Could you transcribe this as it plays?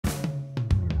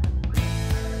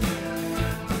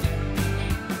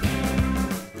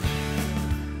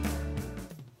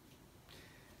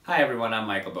Hi everyone, I'm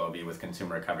Michael Bovee with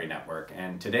Consumer Recovery Network,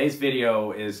 and today's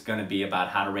video is going to be about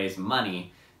how to raise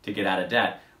money to get out of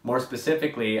debt. More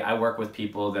specifically, I work with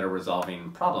people that are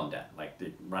resolving problem debt, like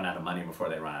they run out of money before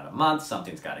they run out of month,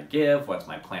 something's got to give, what's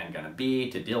my plan going to be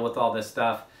to deal with all this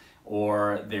stuff,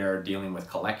 or they're dealing with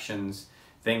collections,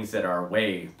 things that are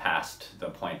way past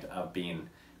the point of being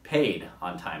paid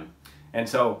on time. And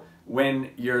so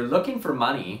when you're looking for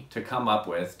money to come up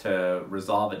with to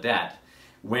resolve a debt,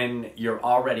 when you're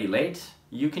already late,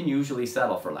 you can usually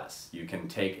settle for less. You can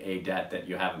take a debt that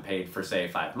you haven't paid for, say,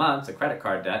 5 months, a credit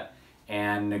card debt,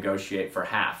 and negotiate for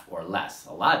half or less.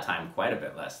 A lot of time, quite a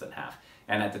bit less than half.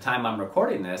 And at the time I'm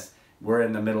recording this, we're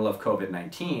in the middle of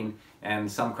COVID-19,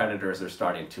 and some creditors are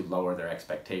starting to lower their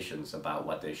expectations about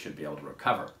what they should be able to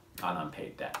recover on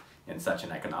unpaid debt in such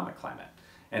an economic climate.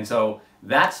 And so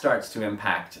that starts to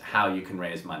impact how you can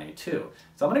raise money too.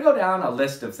 So I'm going to go down a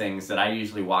list of things that I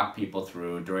usually walk people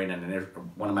through during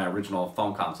one of my original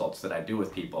phone consults that I do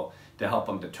with people to help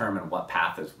them determine what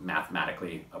path is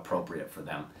mathematically appropriate for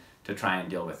them to try and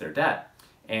deal with their debt.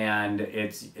 And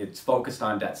it's focused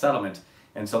on debt settlement.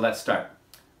 And so let's start.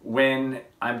 When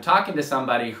I'm talking to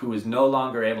somebody who is no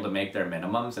longer able to make their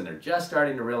minimums and they're just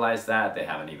starting to realize that, they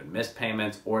haven't even missed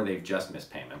payments or they've just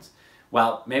missed payments.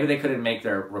 Well, maybe they couldn't make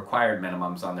their required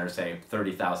minimums on their, say,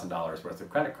 $30,000 worth of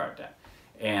credit card debt.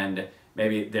 And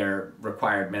maybe their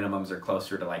required minimums are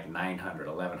closer to like $900,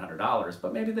 $1,100,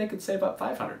 but maybe they could save up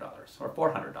 $500 or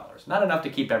 $400. Not enough to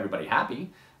keep everybody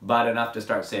happy, but enough to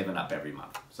start saving up every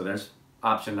month. So there's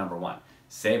option number one.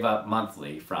 Save up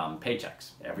monthly from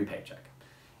paychecks, every paycheck,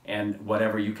 and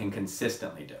whatever you can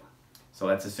consistently do. So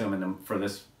let's assume for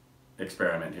this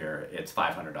experiment here, it's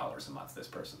 $500 a month this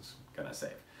person's gonna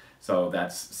save. So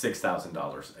that's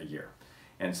 $6,000 a year.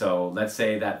 And so let's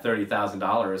say that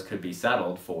 $30,000 could be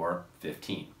settled for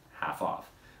 15, half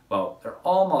off. Well, they're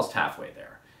almost halfway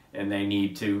there and they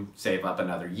need to save up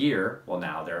another year. Well,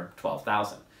 now they're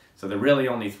 12,000. So they're really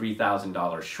only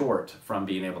 $3,000 short from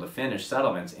being able to finish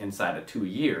settlements inside of 2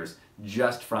 years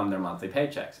just from their monthly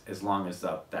paychecks, as long as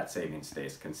that savings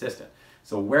stays consistent.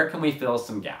 So where can we fill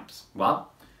some gaps?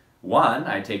 Well, one,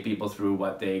 I take people through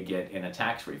what they get in a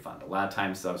tax refund. A lot of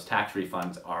times those tax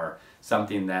refunds are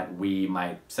something that we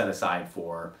might set aside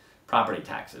for property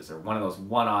taxes or one of those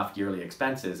one-off yearly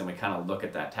expenses, and we kind of look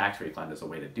at that tax refund as a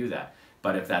way to do that.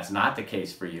 But if that's not the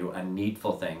case for you, a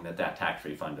needful thing that tax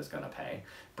refund is going to pay,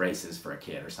 braces for a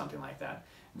kid or something like that,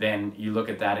 then you look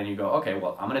at that and you go, okay,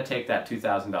 well, I'm going to take that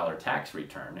 $2,000 tax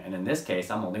return, and in this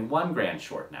case, I'm only $1,000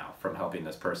 short now from helping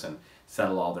this person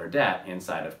settle all their debt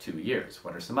inside of 2 years.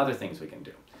 What are some other things we can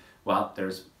do? Well,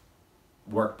 there's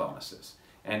work bonuses,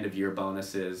 end of year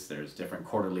bonuses, there's different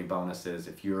quarterly bonuses.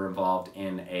 If you're involved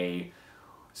in a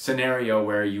scenario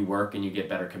where you work and you get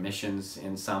better commissions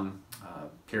in some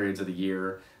periods of the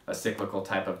year, a cyclical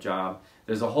type of job,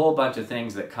 there's a whole bunch of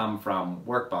things that come from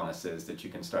work bonuses that you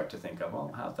can start to think of,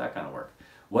 well, how's that going to work?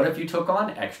 What if you took on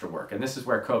extra work? And this is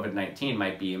where COVID-19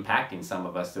 might be impacting some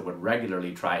of us that would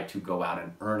regularly try to go out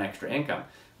and earn extra income.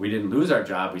 We didn't lose our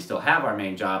job, we still have our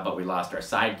main job, but we lost our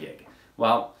side gig.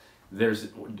 Well, there's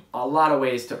a lot of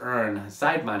ways to earn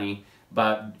side money,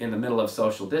 but in the middle of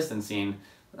social distancing,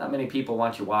 not many people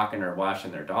want you walking or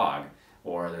washing their dog,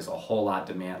 or there's a whole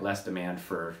lot less demand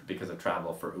because of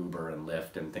travel for Uber and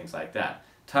Lyft and things like that.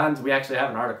 Tons. We actually have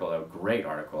an article, a great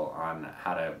article on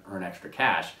how to earn extra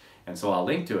cash, and so I'll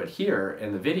link to it here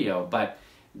in the video, but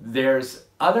there's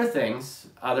other things,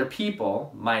 other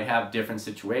people might have different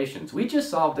situations. We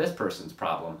just solved this person's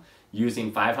problem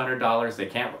using $500. They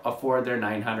can't afford their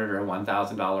 $900 or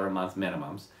 $1,000 a month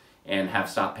minimums and have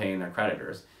stopped paying their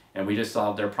creditors, and we just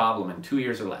solved their problem in 2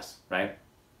 years or less, right?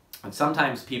 And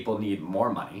sometimes people need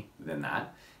more money than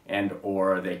that,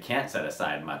 or they can't set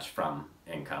aside much from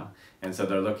income, and so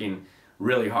they're looking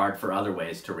really hard for other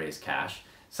ways to raise cash.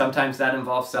 Sometimes that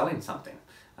involves selling something.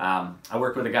 I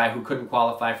worked with a guy who couldn't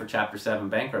qualify for Chapter 7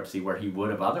 bankruptcy where he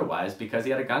would have otherwise because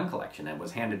he had a gun collection and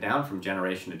was handed down from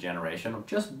generation to generation.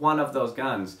 Just one of those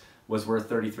guns was worth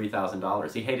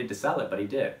 $33,000. He hated to sell it, but he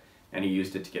did, and he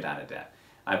used it to get out of debt.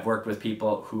 I've worked with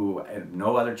people who had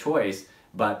no other choice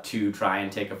but to try and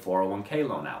take a 401k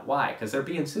loan out. Why? Because they're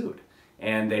being sued,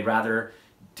 and they'd rather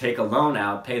take a loan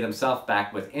out, pay themselves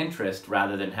back with interest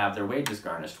rather than have their wages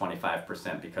garnished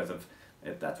 25% because of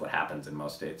that's what happens in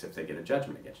most states if they get a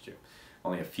judgment against you.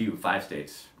 Only a few, 5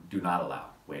 states, do not allow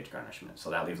wage garnishment, so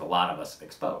that leaves a lot of us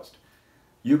exposed.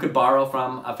 You could borrow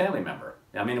from a family member.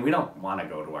 I mean, we don't want to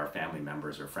go to our family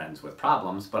members or friends with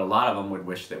problems, but a lot of them would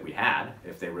wish that we had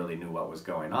if they really knew what was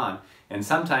going on. And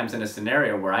sometimes in a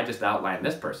scenario where I just outlined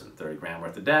this person, 30 grand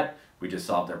worth of debt, we just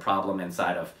solved their problem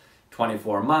inside of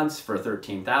 24 months for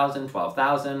 $13,000,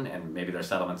 $12,000, and maybe their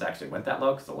settlements actually went that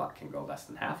low because a lot can go less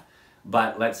than half.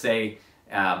 But let's say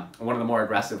one of the more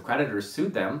aggressive creditors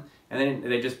sued them, and then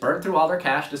they just burnt through all their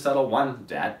cash to settle one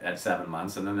debt at 7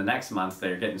 months, and then the next month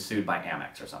they're getting sued by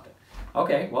Amex or something.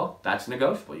 Okay, well, that's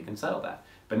negotiable. You can settle that.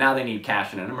 But now they need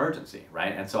cash in an emergency,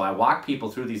 right? And so I walk people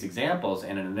through these examples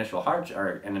in an initial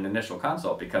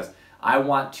consult because I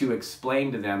want to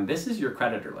explain to them, this is your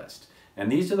creditor list. And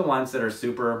these are the ones that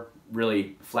are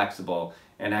really flexible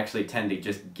and actually tend to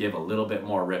just give a little bit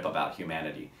more rip about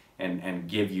humanity and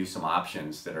give you some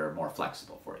options that are more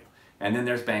flexible for you. And then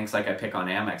there's banks, like I pick on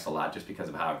Amex a lot just because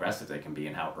of how aggressive they can be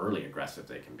and how early aggressive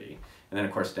they can be. And then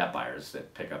of course debt buyers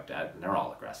that pick up debt, and they're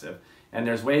all aggressive. And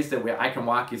there's ways that I can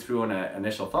walk you through in an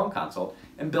initial phone consult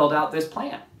and build out this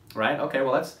plan, right? Okay,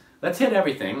 well let's hit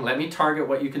everything. Let me target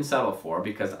what you can settle for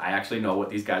because I actually know what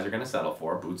these guys are going to settle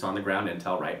for. Boots on the ground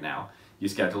intel right now. You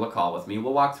schedule a call with me,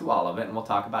 we'll walk through all of it, and we'll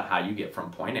talk about how you get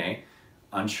from point A,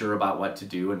 unsure about what to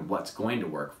do and what's going to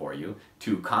work for you,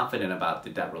 to confident about the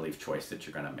debt relief choice that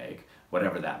you're going to make,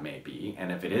 whatever that may be.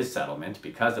 And if it is settlement,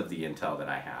 because of the intel that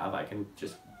I have, I can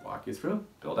just walk you through,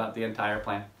 build out the entire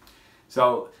plan.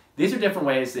 So these are different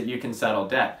ways that you can settle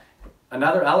debt.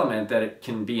 Another element that it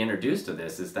can be introduced to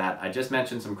this is that I just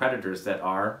mentioned some creditors that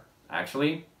are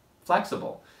actually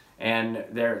flexible. And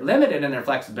they're limited in their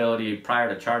flexibility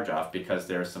prior to charge-off because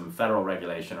there's some federal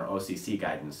regulation or OCC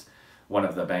guidance, one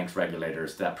of the bank's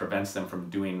regulators, that prevents them from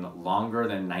doing longer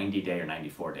than 90-day or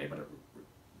 94-day, but it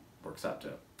works up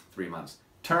to 3 months.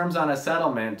 Terms on a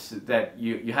settlement that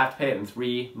you have to pay it in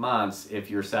 3 months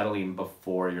if you're settling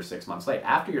before you're 6 months late.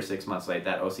 After you're 6 months late,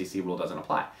 that OCC rule doesn't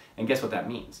apply. And guess what that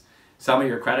means? Some of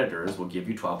your creditors will give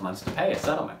you 12 months to pay a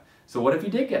settlement. So what if you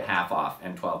did get half off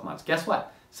in 12 months? Guess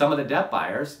what? Some of the debt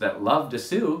buyers that love to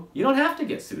sue, you don't have to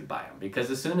get sued by them because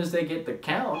as soon as they get the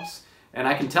counts, and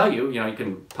I can tell you, you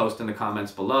can post in the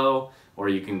comments below or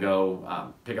you can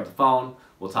go pick up the phone,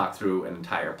 we'll talk through an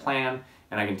entire plan,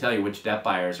 and I can tell you which debt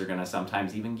buyers are going to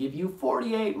sometimes even give you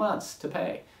 48 months to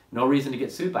pay. No reason to get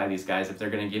sued by these guys if they're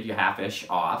going to give you half-ish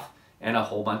off and a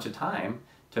whole bunch of time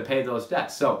to pay those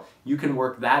debts. So you can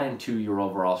work that into your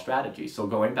overall strategy. So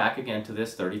going back again to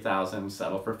this 30,000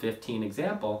 settle for 15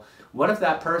 example, what if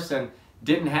that person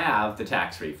didn't have the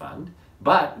tax refund,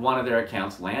 but one of their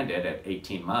accounts landed at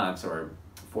 18 months or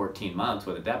 14 months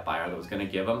with a debt buyer that was going to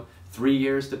give them 3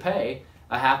 years to pay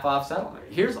a half-off settlement?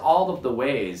 Here's all of the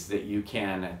ways that you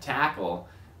can tackle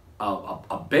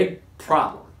a big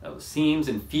problem. It seems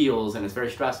and feels, and it's very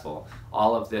stressful,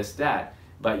 all of this debt,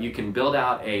 but you can build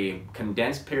out a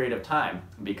condensed period of time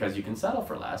because you can settle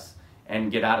for less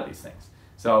and get out of these things.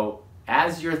 So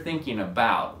as you're thinking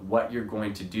about what you're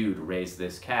going to do to raise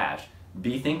this cash,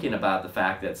 be thinking about the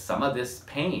fact that some of this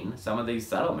pain, some of these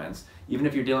settlements, even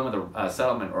if you're dealing with a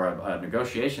settlement or a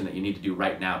negotiation that you need to do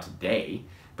right now today,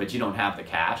 but you don't have the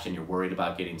cash and you're worried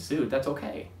about getting sued, that's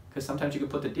okay. Because sometimes you can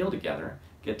put the deal together,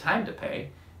 get time to pay,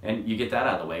 and you get that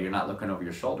out of the way. You're not looking over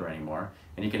your shoulder anymore,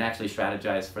 and you can actually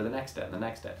strategize for the next debt and the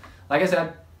next debt. Like I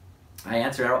said, I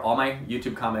answer all my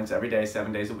YouTube comments every day,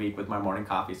 7 days a week with my morning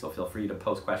coffee, so feel free to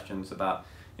post questions about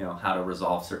how to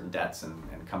resolve certain debts and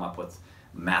come up with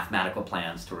mathematical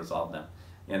plans to resolve them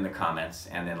in the comments.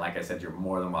 And then, like I said, you're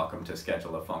more than welcome to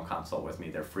schedule a phone consult with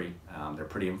me. They're free, they're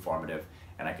pretty informative,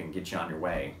 and I can get you on your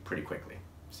way pretty quickly.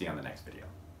 See you on the next video.